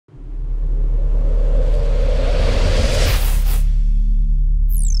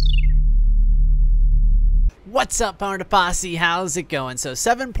What's up, PwndaTV? How's it going? So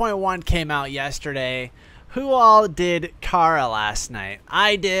 7.1 came out yesterday. Who all did Kara last night?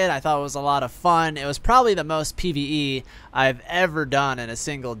 I did. I thought it was a lot of fun. It was probably the most PvE I've ever done in a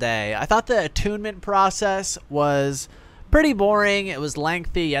single day. I thought the attunement process was pretty boring. It was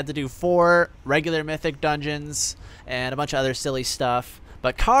lengthy. You had to do 4 regular mythic dungeons and a bunch of other silly stuff.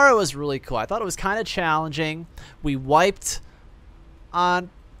 But Kara was really cool. I thought it was kind of challenging. We wiped on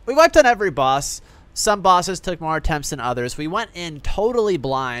every boss. Some bosses took more attempts than others. We went in totally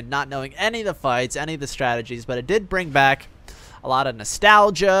blind, not knowing any of the fights, any of the strategies, but it did bring back a lot of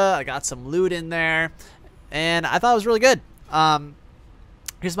nostalgia. I got some loot in there, and I thought it was really good.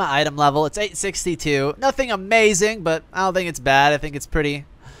 Here's my item level. It's 862. Nothing amazing, but I don't think it's bad. I think it's pretty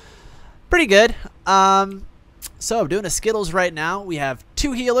good. So I'm doing a Skittles right now. We have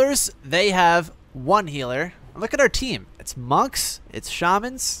 2 healers. They have 1 healer. Look at our team. It's monks, it's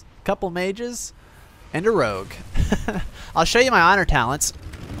shamans, a couple mages, and a rogue. I'll show you my honor talents.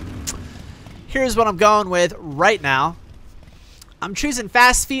 Here's what I'm going with right now. I'm choosing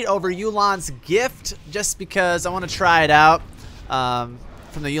Fast Feet over Yu'lon's Gift just because I want to try it out from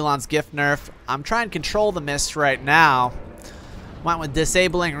the Yu'lon's Gift nerf. I'm trying to control the mist right now. Went with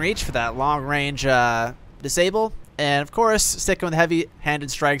Disabling Reach for that long range disable. And of course, sticking with heavy-handed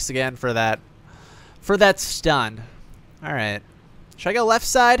strikes again for that stun. Alright. Should I go left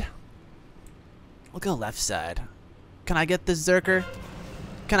side? We'll go left side. Can I get this Zerker?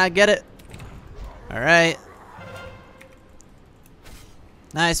 Can I get it? Alright.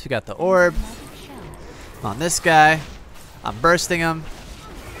 Nice, we got the orb. On this guy. I'm bursting him.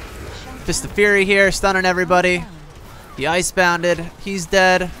 Fist of Fury here, stunning everybody. He icebounded. He's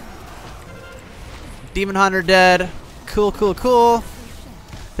dead. Demon Hunter dead. Cool, cool, cool.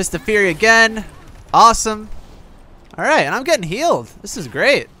 Fist of Fury again. Awesome. Alright, and I'm getting healed. This is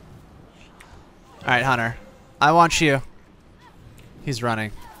great. Alright, Hunter. I want you. He's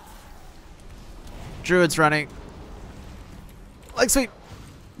running. Druid's running. Leg sweep.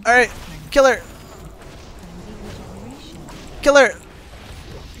 Alright. Killer. Killer.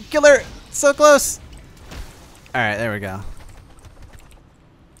 Killer. So close. Alright, there we go.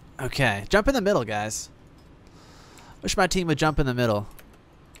 Okay. Jump in the middle, guys. Wish my team would jump in the middle.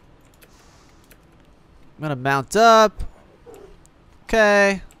 I'm gonna mount up.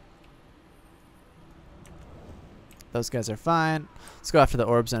 Okay. Those guys are fine. Let's go after the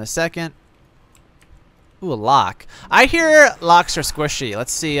orbs in a second. Ooh, a lock. I hear locks are squishy.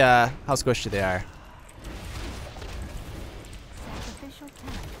 Let's see how squishy they are.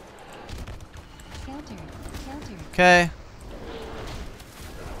 Okay.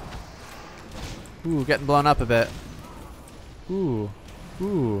 Ooh, getting blown up a bit. Ooh.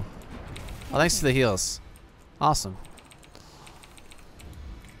 Ooh. Oh, thanks to the heals. Awesome.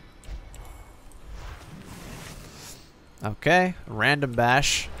 Okay, random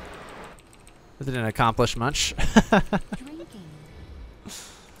bash. That didn't accomplish much.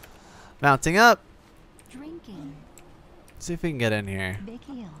 Mounting up. Drinking. Let's see if we can get in here.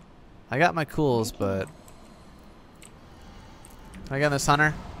 I got my cools, but can I get this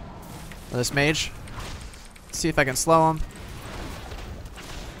hunter? Or this mage? Let's see if I can slow him.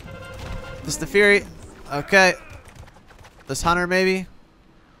 This the Fury. Okay. This hunter maybe.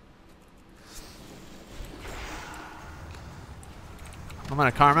 I'm gonna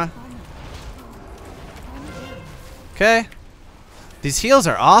karma. Okay. These heals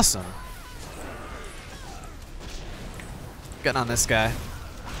are awesome. Getting on this guy.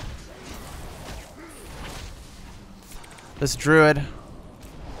 This druid.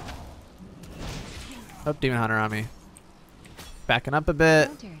 Oh, demon hunter on me. Backing up a bit.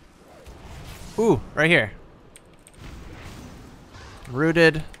 Ooh, right here.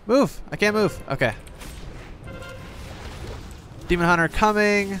 Rooted. Move. I can't move. Okay. Demon Hunter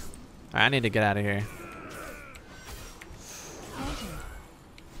coming. Alright, I need to get out of here.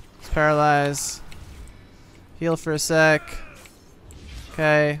 Let's paralyze. Heal for a sec.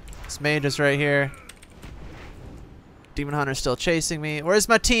 Okay. This mage is right here. Demon Hunter's still chasing me. Where's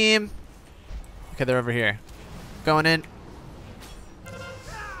my team? Okay, they're over here. Going in.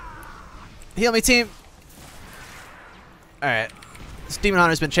 Heal me, team. Alright. This Demon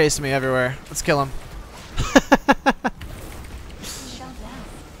Hunter's been chasing me everywhere. Let's kill him.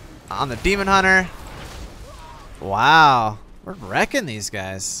 On the Demon Hunter. Wow. We're wrecking these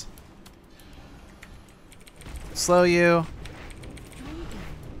guys. Slow you.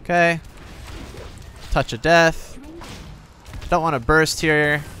 Okay. Touch of death. Don't want to burst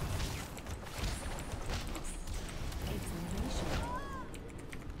here.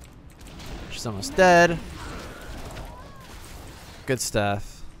 She's almost dead. Good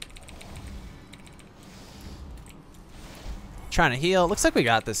stuff. Trying to heal. Looks like we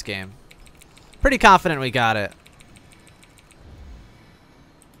got this game. Pretty confident we got it.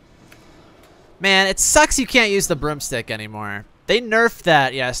 Man, it sucks you can't use the broomstick anymore. They nerfed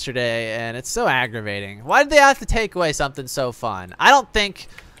that yesterday, and it's so aggravating. Why did they have to take away something so fun? I don't think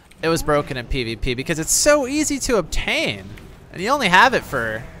it was broken in PvP because it's so easy to obtain. And you only have it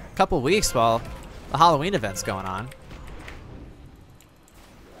for a couple weeks while the Halloween event's going on.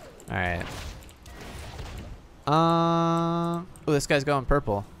 Alright. Oh, this guy's going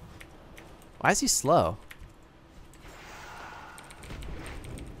purple. Why is he slow?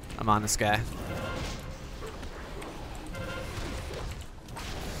 I'm on this guy.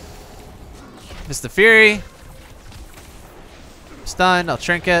 Mr. Fury. Stun, I'll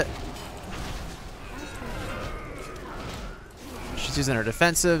trinket. She's using her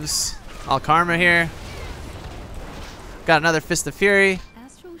defensives. All karma here. Got another Fist of Fury.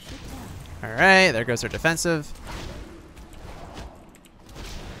 Alright, there goes her defensive.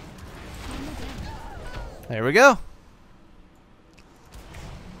 There we go.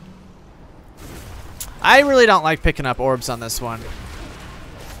 I really don't like picking up orbs on this one.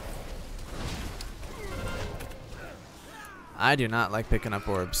 I do not like picking up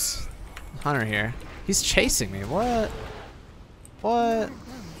orbs. Hunter here. He's chasing me. What? What?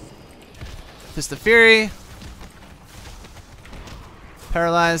 Fist of Fury.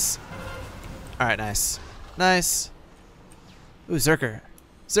 Paralyze. Alright, nice. Nice. Ooh, Zerker.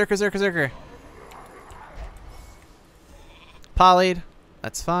 Zerker, Zerker, Zerker. Polyed.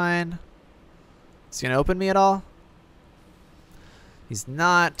 That's fine. Is he gonna open me at all? He's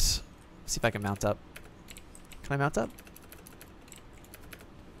not. Let's see if I can mount up. Can I mount up?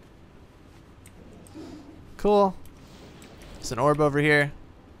 Cool. There's an orb over here.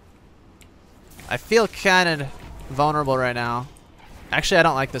 I feel kind of vulnerable right now. Actually, I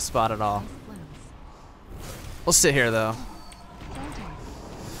don't like this spot at all. We'll sit here though.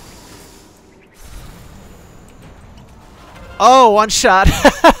 Oh, one shot.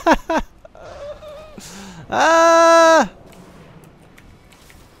 Ah!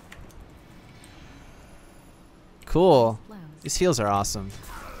 Cool. These heals are awesome.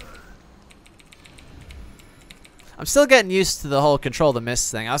 I'm still getting used to the whole control the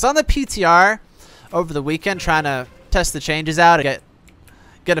mist thing. I was on the PTR over the weekend trying to test the changes out and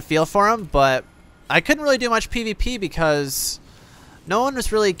get a feel for them, but I couldn't really do much PvP because no one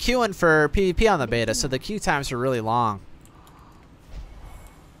was really queuing for PvP on the beta, so the queue times were really long.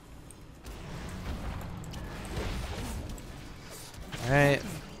 Alright.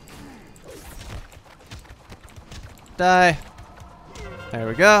 Die. There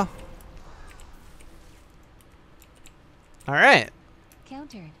we go. Alright.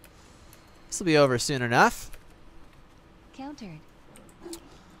 Countered. This will be over soon enough. Countered. Oh,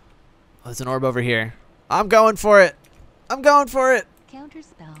 there's an orb over here. I'm going for it. I'm going for it. Counter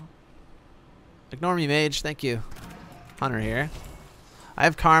spell. Ignore me, mage. Thank you. Hunter here. I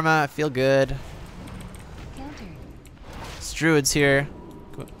have karma. I feel good. Countered. This druid's here.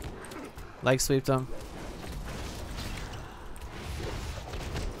 Leg sweeped him.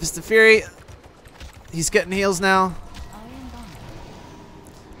 Fist of Fury. He's getting heals now.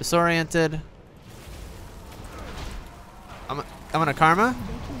 Disoriented. I'm gonna karma.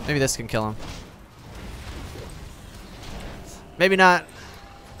 Maybe this can kill him. Maybe not.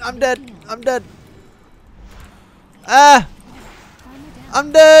 I'm dead. I'm dead. Ah!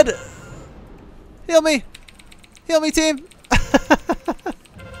 I'm dead. Heal me. Heal me, team.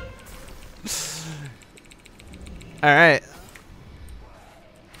 All right.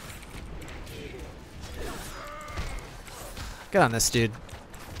 Get on this dude.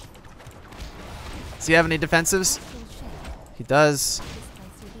 Does he have any defensives? He does.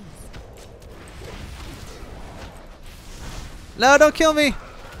 No, don't kill me.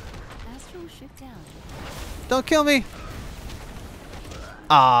 Don't kill me.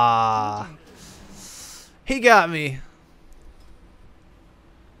 Ah. He got me.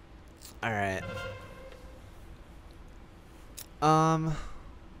 All right. I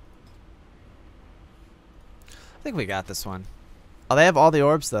think we got this one. Oh, they have all the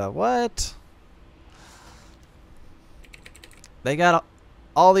orbs though. What? They got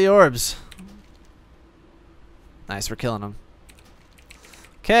all the orbs. Nice, we're killing them.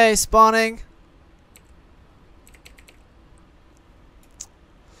 Okay, spawning.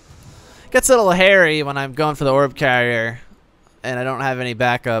 Gets a little hairy when I'm going for the orb carrier and I don't have any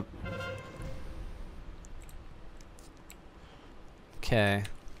backup. Okay.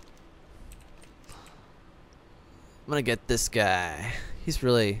 I'm gonna get this guy. He's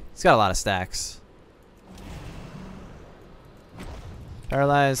got a lot of stacks.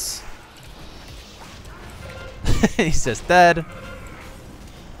 Paralyze. He's just dead.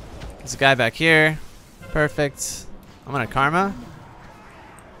 There's a guy back here. Perfect. I'm gonna karma.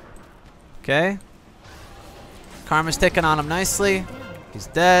 Okay. Karma's ticking on him nicely. He's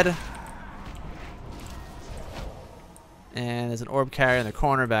dead. And there's an orb carrier in the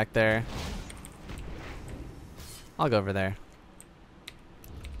corner back there. I'll go over there.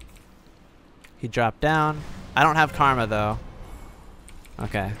 He dropped down. I don't have karma though.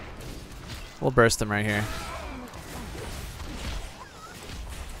 Okay. We'll burst him right here.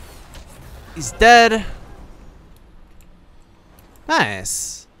 He's dead.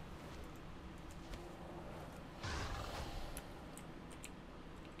 Nice.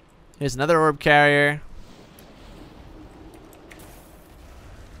 Here's another orb carrier.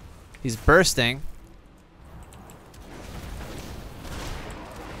 He's bursting.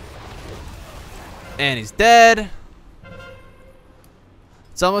 And he's dead.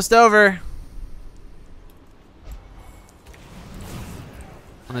 It's almost over.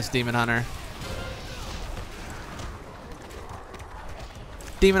 On this demon hunter.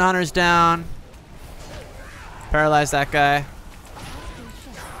 Demon hunter's down. Paralyze that guy.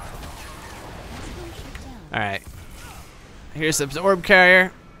 Alright. Here's the orb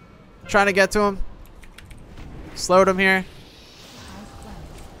carrier. Trying to get to him. Slowed him here.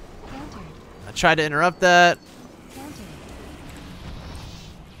 I tried to interrupt that.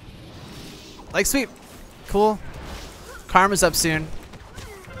 Like sweep. Cool. Karma's up soon.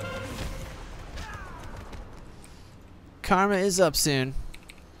 Karma is up soon.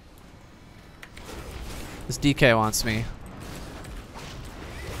 This DK wants me.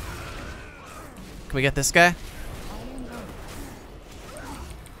 Can we get this guy?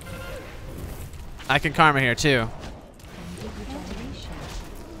 I can karma here too.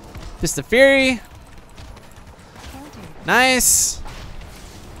 Fist of Fury. Nice.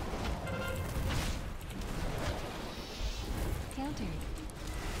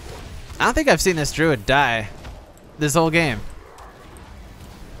 I don't think I've seen this druid die this whole game.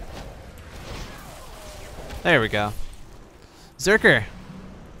 There we go. Zerker.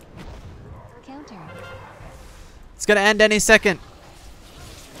 It's gonna end any second.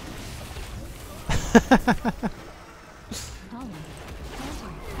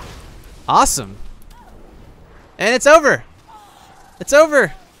 Awesome. And it's over. It's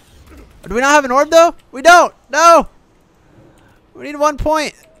over. Do we not have an orb though? We don't. No. We need 1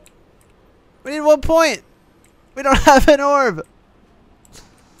 point. We need 1 point. We don't have an orb.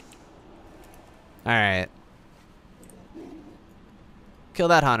 Alright. Kill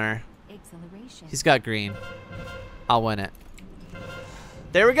that hunter. He's got green. I'll win it.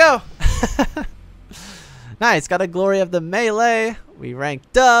 There we go. Nice. Got a glory of the melee. We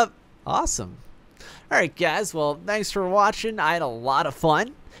ranked up. Awesome. Alright guys, well thanks for watching. I had a lot of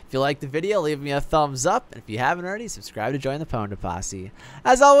fun. If you liked the video, leave me a thumbs up. And if you haven't already, subscribe to join the Pwnda Posse.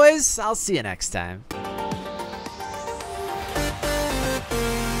 As always, I'll see you next time.